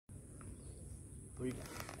On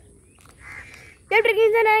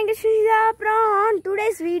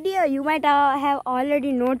today's video, you might have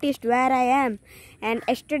already noticed where I am. And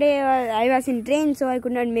yesterday I was in train, so I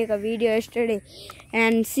could not make a video yesterday.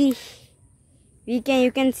 And see, you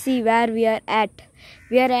can see where we are at.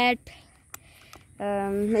 We are at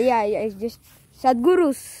it's just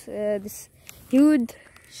Sadhguru's this huge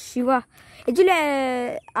Shiva. Actually,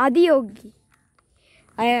 Adiyogi.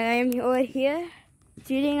 I am over here,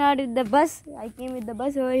 chilling out with the bus. I came with the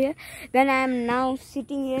bus over here. Then I am now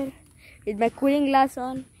sitting here with my cooling glass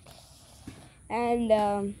on and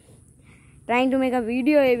trying to make a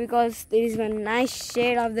video here because there is one nice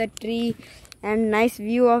shade of the tree and nice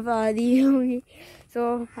view of Adiyogi.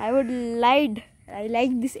 So I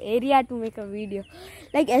like this area to make a video.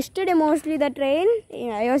 Like yesterday, mostly the train.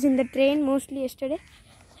 I was in the train mostly yesterday.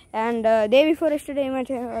 And day before yesterday, you might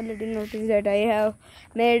have already noticed that I have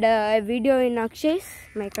made a video in Akshay's,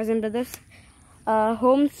 my cousin brother's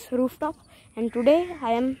home's rooftop. And today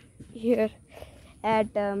I am here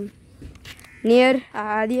at near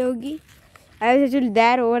Adiyogi. I was actually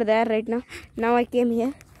over there right now. Now I came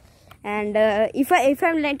here. And if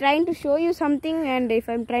I'm trying to show you something, and if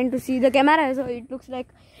I'm trying to see the camera, so it looks like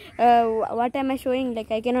what am I showing?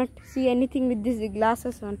 Like I cannot see anything with these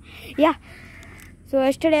glasses on. Yeah. So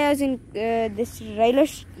yesterday I was in this railway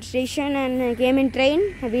station and I came in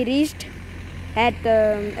train. We reached at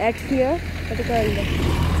here. What do you call it?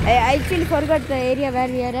 I actually forgot the area where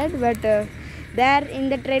we are at, but there in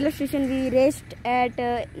the railway station we reached at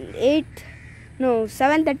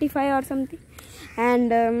 7:35 or something.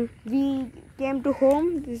 And we came to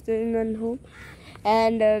home. This is the one home.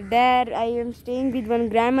 And there I am staying with one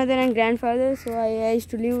grandmother and grandfather. So I used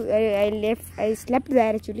to live. I slept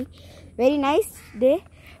there actually. Very nice day.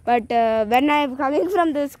 But when I am coming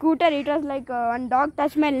from the scooter, it was like one dog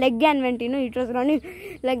touched my leg and went, it was running.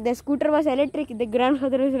 Like the scooter was electric. The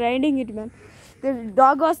grandfather was riding it, man. The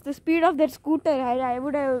dog was the speed of that scooter. I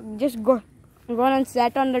would have just gone and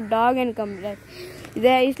sat on the dog and come back.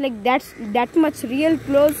 There is like that much real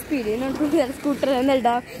close speed, to the scooter and the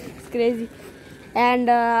dog. It's crazy. And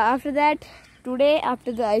after that, today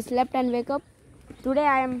I slept and wake up. Today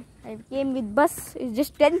I came with bus. It's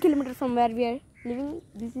just 10 kilometers from where we are living.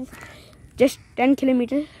 This is just 10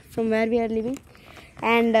 kilometers from where we are living.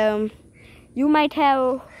 And you might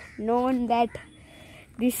have known that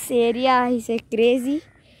this area is crazy.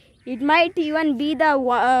 It might even be the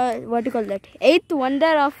eighth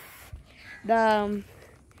wonder of the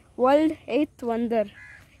world. Eighth wonder.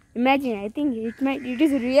 Imagine, I think it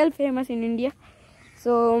is real famous in India.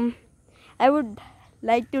 So I would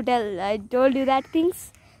like to I told you that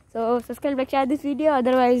things. So subscribe, like, share this video.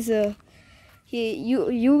 Otherwise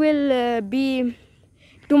you will be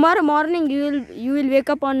tomorrow morning. You will wake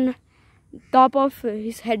up on top of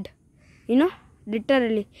his head,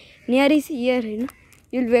 literally near his ear.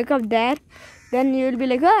 You'll wake up there. Then you will be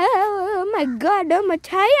like, oh my God, how much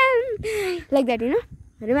I am, like that.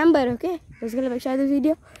 Remember, okay? Subscribe, like, share this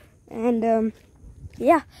video, and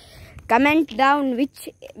comment down which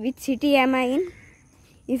city am I in.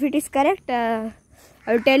 If it is correct, I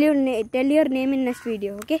will tell your name in next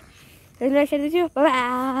video. Okay? Bye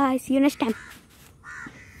bye. See you next time.